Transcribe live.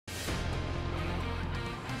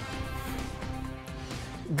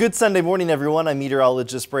Good Sunday morning, everyone. I'm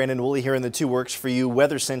meteorologist Brandon Woolley here in the 2 Works for You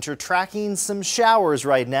Weather Center, tracking some showers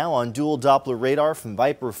right now on dual Doppler radar from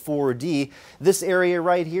Viper 4D. This area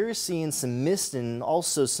right here is seeing some mist and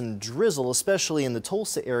also some drizzle, especially in the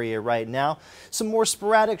Tulsa area right now. Some more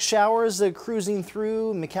sporadic showers cruising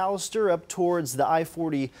through McAlester up towards the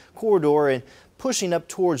I-40 corridor and pushing up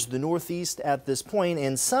towards the northeast at this point,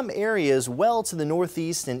 and some areas well to the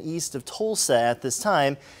northeast and east of Tulsa at this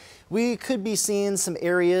time. We could be seeing some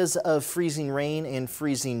areas of freezing rain and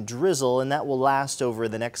freezing drizzle, and that will last over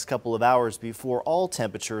the next couple of hours before all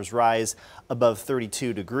temperatures rise above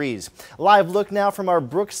 32 degrees. Live look now from our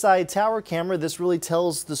Brookside Tower camera. This really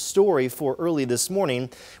tells the story for early this morning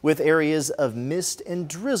with areas of mist and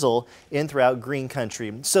drizzle in throughout Green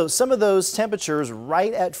Country. So some of those temperatures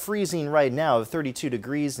right at freezing right now of 32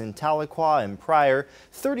 degrees in Tahlequah and Pryor,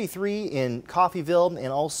 33 in Coffeyville, and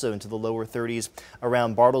also into the lower 30s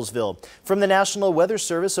around Bartlesville. From the National Weather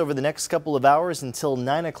Service, over the next couple of hours until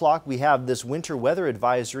 9 o'clock, we have this winter weather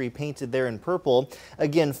advisory painted there in purple.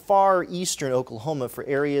 Again, far eastern Oklahoma for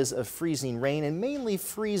areas of freezing rain and mainly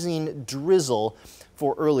freezing drizzle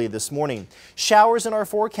for early this morning. Showers in our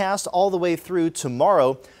forecast all the way through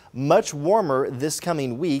tomorrow. Much warmer this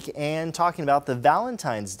coming week, and talking about the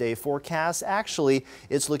Valentine's Day forecast, actually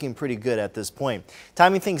it's looking pretty good at this point.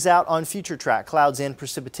 Timing things out on future track clouds and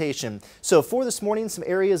precipitation. So for this morning, some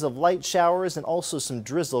areas of light showers and also some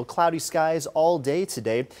drizzle, cloudy skies all day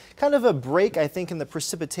today. Kind of a break, I think, in the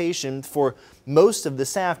precipitation for most of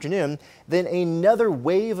this afternoon. Then another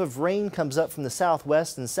wave of rain comes up from the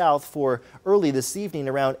southwest and south for early this evening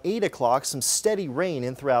around 8 o'clock. Some steady rain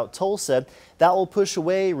in throughout Tulsa. That will push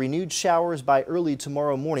away renewed showers by early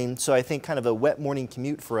tomorrow morning. So I think kind of a wet morning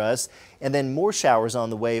commute for us. And then more showers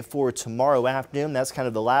on the way for tomorrow afternoon. That's kind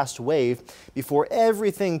of the last wave before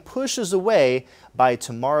everything pushes away by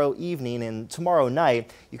tomorrow evening and tomorrow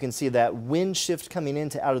night. You can see that wind shift coming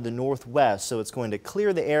into out of the northwest. So it's going to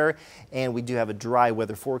clear the air, and we do have a dry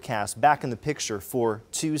weather forecast back in the picture for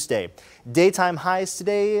Tuesday. Daytime highs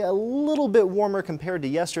today a little bit warmer compared to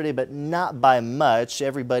yesterday, but not by much.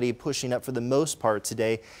 Everybody pushing up for the most part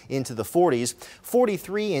today into the 40s.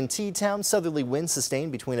 43 in T-Town, southerly winds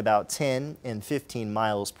sustained between about 10 and 15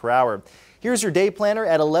 miles per hour. Here's your day planner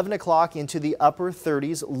at 11 o'clock into the upper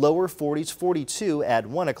 30s, lower 40s, 42 at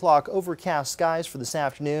 1 o'clock. Overcast skies for this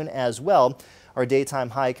afternoon as well. Our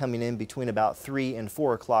daytime high coming in between about 3 and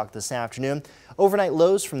 4 o'clock this afternoon. Overnight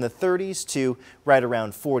lows from the 30s to right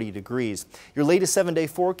around 40 degrees. Your latest 7-day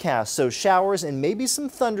forecast, so showers and maybe some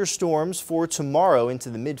thunderstorms for tomorrow into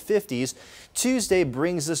the mid-50s. Tuesday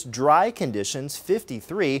brings us dry conditions,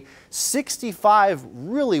 53, 65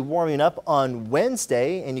 really warming up on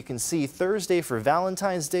Wednesday, and you can see Thursday for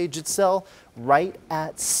Valentine's Day, Giselle, right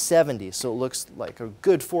at 70. So it looks like a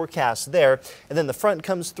good forecast there. And then the front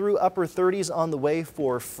comes through, upper 30s on the way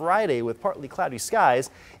for Friday with partly cloudy skies,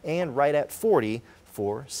 and right at 40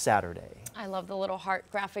 for Saturday. I love the little heart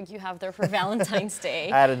graphic you have there for Valentine's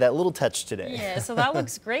Day. I added that little touch today. Yeah, so that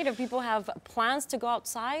looks great if people have plans to go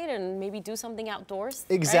outside and maybe do something outdoors.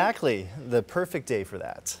 Exactly. Right? The perfect day for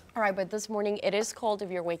that. All right, but this morning it is cold if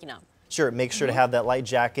you're waking up. Sure, make sure to have that light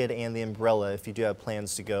jacket and the umbrella if you do have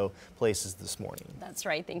plans to go places this morning. That's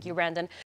right. Thank you, Brandon.